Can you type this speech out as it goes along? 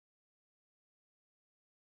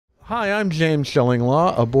Hi, I'm James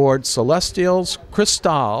Schillinglaw aboard Celestyal's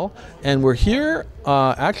Cristal, and we're here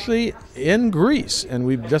actually in Greece, and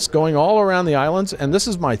we're just going all around the islands, and this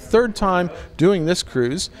is my third time doing this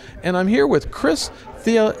cruise, and I'm here with Chris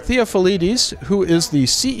Theophilides, who is the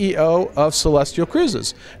CEO of Celestyal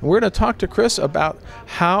Cruises. And we're going to talk to Chris about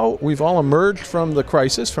how we've all emerged from the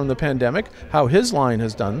crisis, from the pandemic, how his line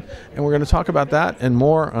has done, and we're going to talk about that and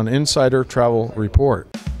more on Insider Travel Report.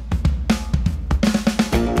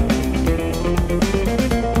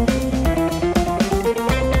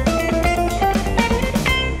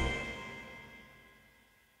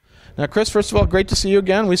 Now, Chris, first of all, great to see you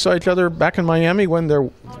again. We saw each other back in Miami when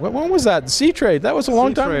was that? Sea Trade. That was a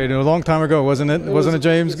long time. A long time ago, wasn't it? Wasn't it,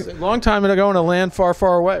 James? It's a long time ago in a land far,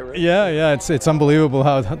 far away. Right? Yeah. It's unbelievable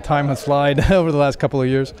how time has flied over the last couple of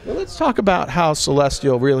years. Well, let's talk about how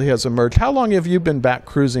Celestyal really has emerged. How long have you been back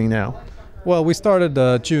cruising now? Well, we started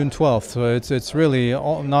June 12th, so it's really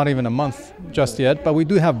not even a month just yet, but we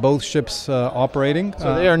do have both ships operating.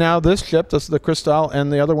 So they are now this ship, this is the Cristal,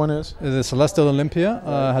 and the other one is? The Celestyal Olympia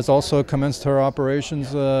has also commenced her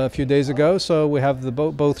operations a few days ago, so we have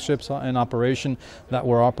both ships in operation that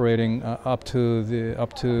were operating up to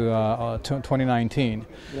 2019.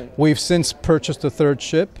 Yeah. We've since purchased a third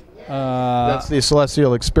ship. That's the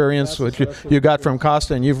Celestyal Experience, which you got from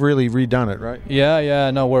Costa, and you've really redone it, right?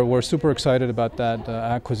 Yeah. No, we're super excited about that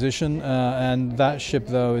acquisition, and that ship,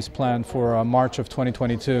 though, is planned for March of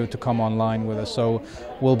 2022 to come online with us. So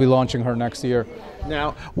we'll be launching her next year.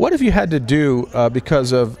 Now, what have you had to do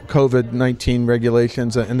because of COVID-19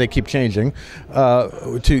 regulations, and they keep changing,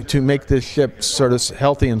 to make this ship sort of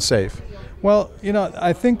healthy and safe? Well,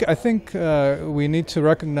 I think we need to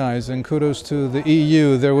recognize, and kudos to the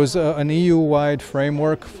EU, there was an EU-wide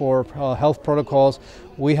framework for health protocols.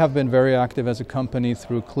 We have been very active as a company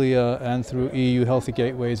through CLIA and through EU Healthy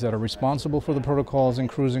Gateways that are responsible for the protocols in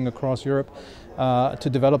cruising across Europe to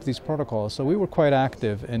develop these protocols. So we were quite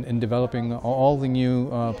active in developing all the new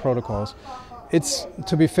protocols. It's,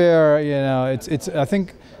 to be fair, it's I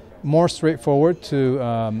think, more straightforward to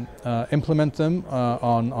implement them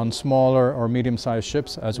on smaller or medium-sized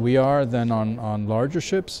ships, as we are, than on larger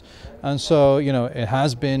ships. And so, it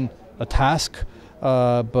has been a task,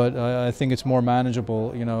 but I think it's more manageable,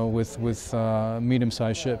 with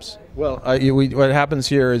medium-sized ships. Well, what happens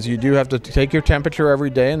here is you do have to take your temperature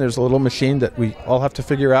every day, and there's a little machine that we all have to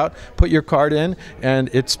figure out. Put your card in,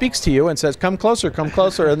 and it speaks to you and says, come closer,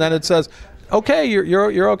 and then it says, okay,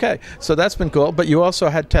 you're okay. So that's been cool. But you also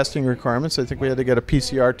had testing requirements. I think we had to get a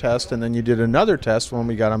PCR test, and then you did another test when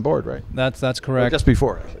we got on board, right? That's correct. Or just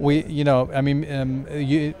before.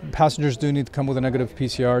 Passengers do need to come with a negative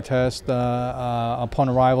PCR test upon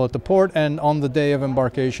arrival at the port, and on the day of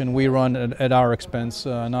embarkation, we run at our expense,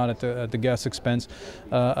 not at the guest's expense,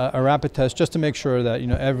 a rapid test just to make sure that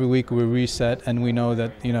every week we reset and we know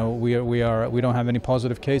that we don't have any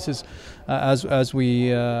positive cases as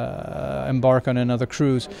we embark on another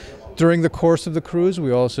cruise. During the course of the cruise,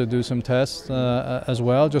 we also do some tests as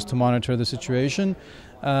well, just to monitor the situation,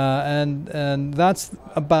 and that's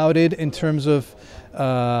about it in terms of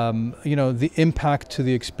the impact to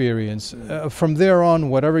the experience. From there on,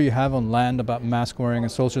 whatever you have on land about mask wearing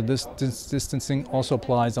and social distancing also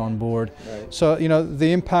applies on board. Right. So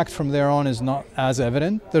the impact from there on is not as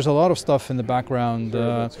evident. There's a lot of stuff in the background.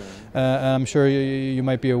 I'm sure you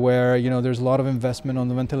might be aware. There's a lot of investment on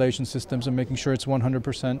the ventilation systems and making sure it's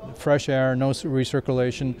 100% fresh air, no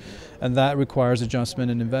recirculation, and that requires adjustment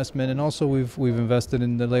and investment. And also we've invested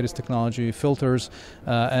in the latest technology, filters,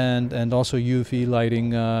 and also UV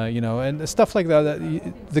lighting, and stuff like that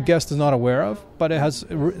the guest is not aware of, but it has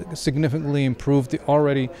significantly improved the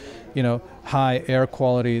already, high air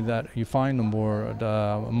quality that you find on board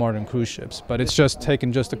modern cruise ships. But it's just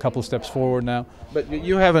taken just a couple steps forward now. But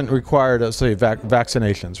you haven't required, say,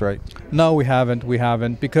 vaccinations, right? No, we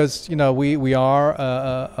haven't, because we are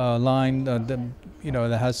a line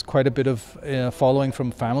that has quite a bit of following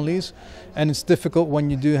from families, and it's difficult when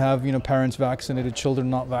you do have parents vaccinated, children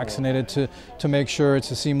not vaccinated, to make sure it's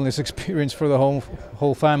a seamless experience for the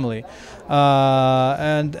whole family.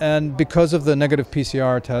 And because of the negative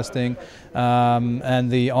PCR testing and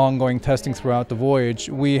the ongoing testing throughout the voyage,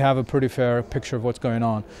 we have a pretty fair picture of what's going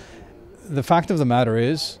on. The fact of the matter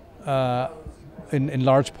is, in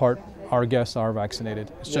large part, our guests are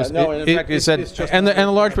vaccinated. It's just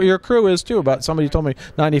a large part your crew is too. About somebody told me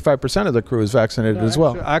 95% of the crew is vaccinated as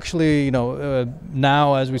well. Actually,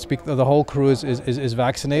 now as we speak, the whole crew is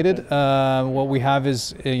vaccinated. What we have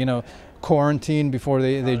is quarantine before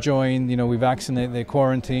they join. We vaccinate, they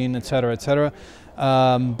quarantine, etc., etc.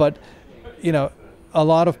 But a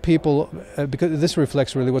lot of people, because this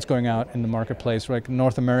reflects really what's going out in the marketplace, like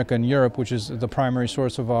North America and Europe, which is the primary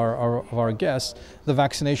source of our guests, the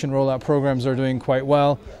vaccination rollout programs are doing quite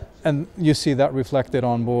well. And you see that reflected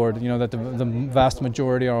on board, that the vast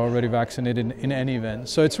majority are already vaccinated in any event.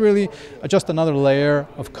 So it's really just another layer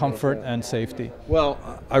of comfort and safety. Well,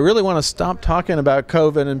 I really want to stop talking about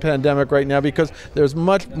COVID and pandemic right now because there's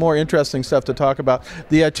much more interesting stuff to talk about.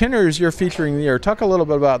 The itineraries you're featuring this year, talk a little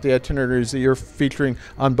bit about the itineraries that you're featuring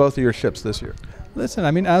on both of your ships this year. Listen,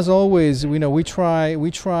 I mean, as always, we try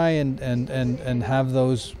and have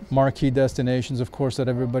those marquee destinations, of course, that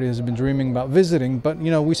everybody has been dreaming about visiting. But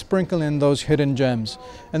we sprinkle in those hidden gems,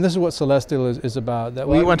 and this is what Celestyal is about. That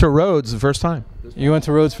we went to Rhodes the first time. You went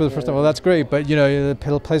to Rhodes for the first time. Well, that's great. But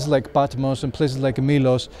places like Patmos and places like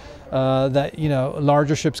Milos, that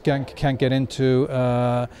larger ships can't get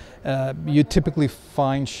into. You typically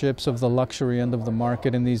find ships of the luxury end of the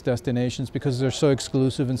market in these destinations because they're so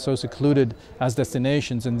exclusive and so secluded as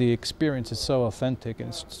destinations, and the experience is so authentic and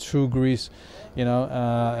it's true Greece,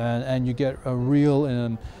 and you get a real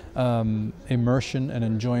immersion and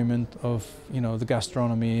enjoyment of the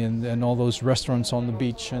gastronomy and all those restaurants on the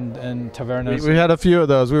beach and tavernas. We had a few of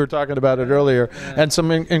those. We were talking about it earlier, and some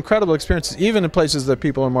incredible experiences, even in places that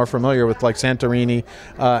people are more familiar with, like Santorini,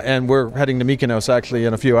 and we're heading to Mykonos actually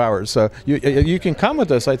in a few hours. So you can come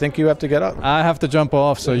with us. I think you have to get up. I have to jump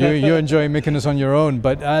off, so you enjoy Mykonos on your own.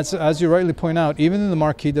 But as you rightly point out, even in the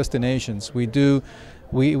marquee destinations, we do.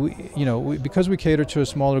 Because we cater to a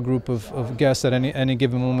smaller group of guests at any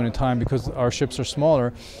given moment in time, because our ships are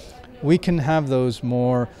smaller, we can have those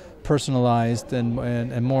more personalized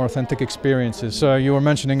and more authentic experiences. So you were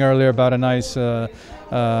mentioning earlier about a nice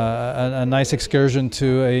excursion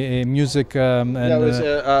to a music it was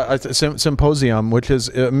a symposium, which is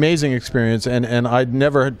an amazing experience, and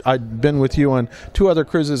I'd been with you on two other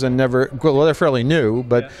cruises and never, well, they're fairly new,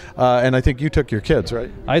 but and I think you took your kids,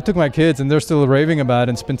 right? I took my kids, and they're still raving about it,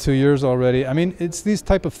 and it's been 2 years already. I mean, it's these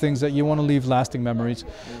type of things that you want to leave lasting memories.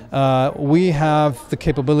 We have the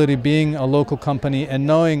capability, being a local company and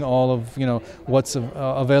knowing all of what's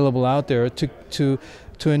available out there,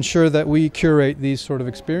 to ensure that we curate these sort of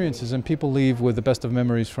experiences and people leave with the best of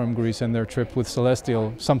memories from Greece and their trip with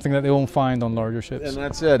Celestyal, something that they won't find on larger ships. And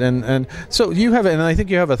that's it. And so you have, and I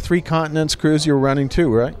think you have a 3 continents cruise you're running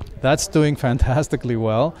too, right? That's doing fantastically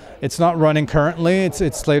well. It's not running currently. It's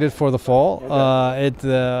slated for the fall. Okay.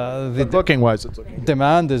 The booking-wise, it's looking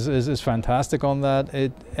demand is fantastic on that.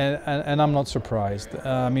 And I'm not surprised.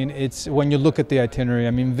 I mean, it's when you look at the itinerary.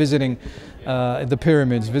 I mean, visiting the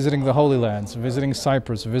pyramids, visiting the Holy Lands, visiting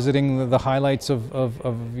Cyprus, visiting the highlights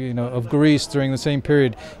of Greece during the same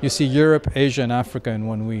period. You see Europe, Asia, and Africa in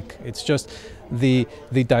 1 week. It's just the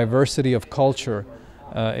diversity of culture.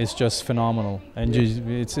 Is just phenomenal, and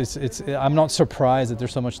I'm not surprised that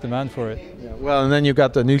there's so much demand for it. Yeah, well, and then you've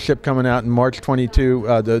got the new ship coming out in March 22,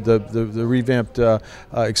 the revamped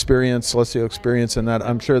experience, Celestyal experience, and that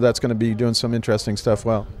I'm sure that's going to be doing some interesting stuff.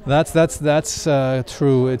 Well, that's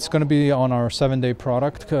true. It's going to be on our 7-day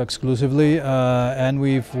product exclusively, and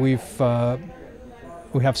we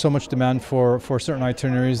have so much demand for certain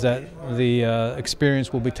itineraries that the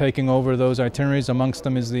experience will be taking over those itineraries. Amongst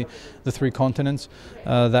them is the 3 continents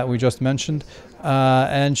that we just mentioned.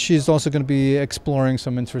 And she's also going to be exploring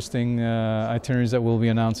some interesting itineraries that we'll be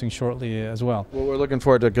announcing shortly as well. Well, we're looking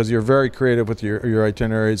forward to it because you're very creative with your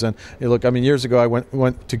itineraries. And look, I mean, years ago I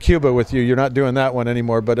went to Cuba with you. You're not doing that one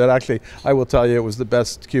anymore, but I will tell you, it was the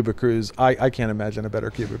best Cuba cruise. I can't imagine a better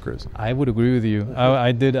Cuba cruise. I would agree with you.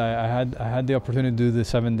 I did. I had the opportunity to do the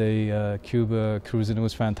 7-day Cuba cruise, and it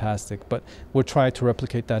was fantastic. But we'll try to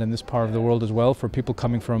replicate that in this part of the world as well for people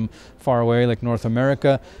coming from far away, like North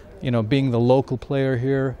America. Being the local player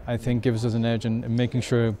here, I think gives us an edge in making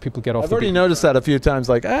sure people get off. I've already noticed that a few times.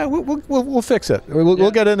 Like, we'll fix it.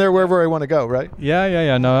 We'll get in there wherever I want to go, right?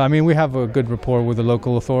 Yeah. No, I mean, we have a good rapport with the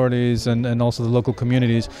local authorities and also the local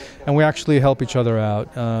communities, and we actually help each other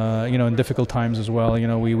out. In difficult times as well.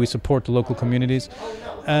 We support the local communities,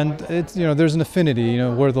 and it's there's an affinity.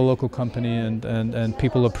 We're the local company, and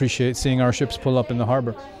people appreciate seeing our ships pull up in the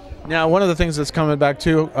harbor. Now, one of the things that's coming back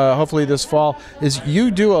too, hopefully this fall, is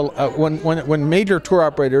you do when major tour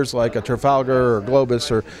operators like a Trafalgar or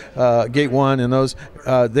Globus or Gate 1 and those,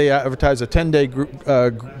 they advertise a 10-day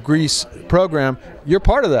Greece program. You're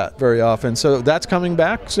part of that very often, so that's coming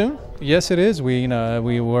back soon? Yes, it is. We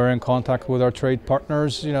were in contact with our trade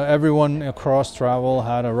partners. Everyone across travel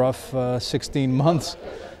had a rough 16 months.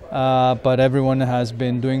 but everyone has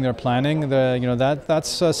been doing their planning. That's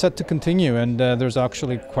set to continue, and there's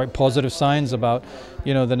actually quite positive signs about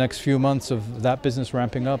the next few months of that business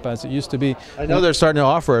ramping up as it used to be. I know they're starting to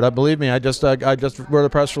offer it. I believe me. I just wrote a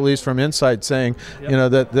press release from Insight saying,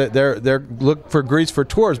 yep, that they're look for Greece for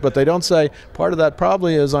tours, but they don't say part of that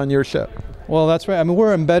probably is on your ship. Well, that's right. I mean,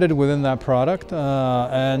 we're embedded within that product,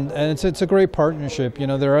 and it's a great partnership.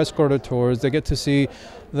 They're escorted tours. They get to see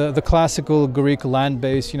the classical Greek land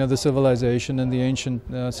base, the civilization and the ancient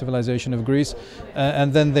civilization of Greece,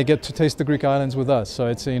 and then they get to taste the Greek islands with us. So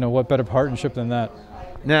it's what better partnership than that.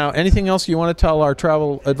 Now, anything else you want to tell our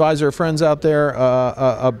travel advisor friends out there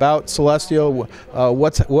about Celestyal?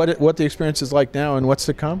 What the experience is like now and what's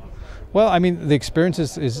to come? Well, I mean, the experience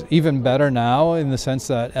is even better now in the sense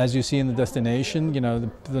that, as you see in the destination,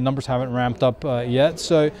 the numbers haven't ramped up yet.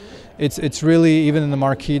 So it's really, even in the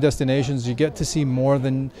marquee destinations, you get to see more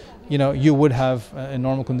than you would have in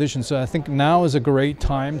normal conditions. So I think now is a great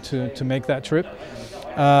time to make that trip.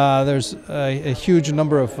 There's a huge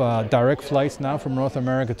number of direct flights now from North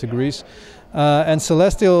America to Greece. And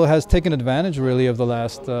Celestyal has taken advantage really of the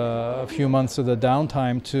last few months of the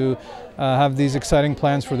downtime to have these exciting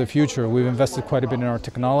plans for the future. We've invested quite a bit in our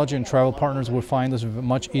technology, and travel partners will find us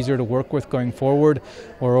much easier to work with going forward.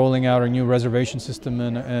 We're rolling out our new reservation system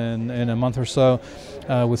in a month or so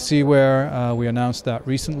with Seaware. We announced that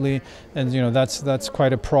recently, and that's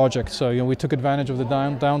quite a project. So we took advantage of the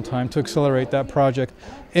downtime to accelerate that project.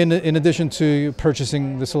 In addition to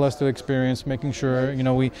purchasing the Celestyal experience, making sure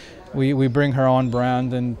we bring her on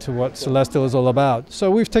brand and to what Celestyal is all about.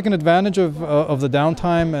 So we've taken advantage of the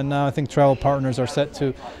downtime, and now I think travel partners are set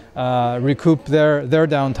to recoup their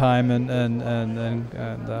downtime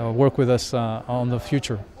and work with us on the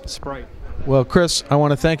future. Sprite. Well, Chris, I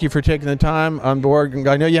want to thank you for taking the time on board.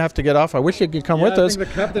 I know you have to get off. I wish you could come with us.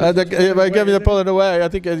 If I give you to pull it away, I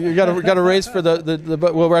think you got to race for the.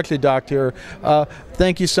 Well, we're actually docked here.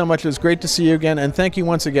 Thank you so much. It was great to see you again, and thank you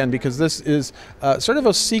once again, because this is sort of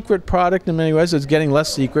a secret product in many ways. It's getting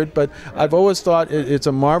less secret, but I've always thought it's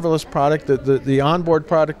a marvelous product. The onboard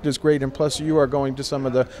product is great, and plus you are going to some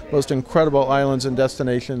of the most incredible islands and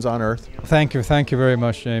destinations on Earth. Thank you very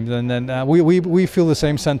much, James. And we feel the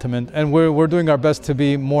same sentiment, and we're doing our best to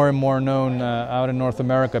be more and more known out in North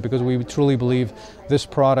America, because we truly believe this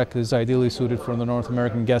product is ideally suited for the North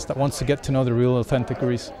American guest that wants to get to know the real authentic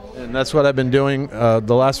Greece. And that's what I've been doing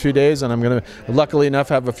the last few days, and I'm going to, luckily enough,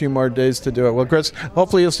 have a few more days to do it. Well, Chris,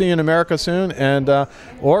 hopefully you'll see you in America soon, and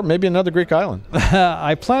or maybe another Greek island.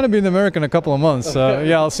 I plan to be in America in a couple of months, so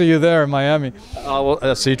yeah, I'll see you there in Miami.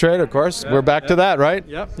 Sea trade, of course. We're back to that, right?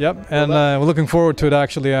 Yep. And we're looking forward to it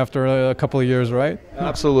actually after a couple of years, right?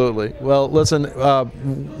 Absolutely. Well, listen,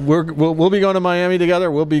 we'll be going to Miami together.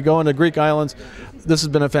 We'll be going to Greek islands. This has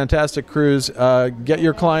been a fantastic cruise. Get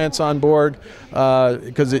your clients on board,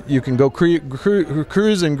 because you can go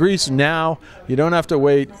cruise in Greece now. You don't have to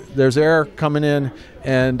wait. There's air coming in,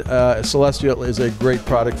 and Celestyal is a great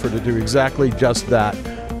product to do exactly just that.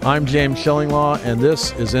 I'm James Shillinglaw, and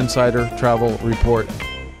this is Insider Travel Report.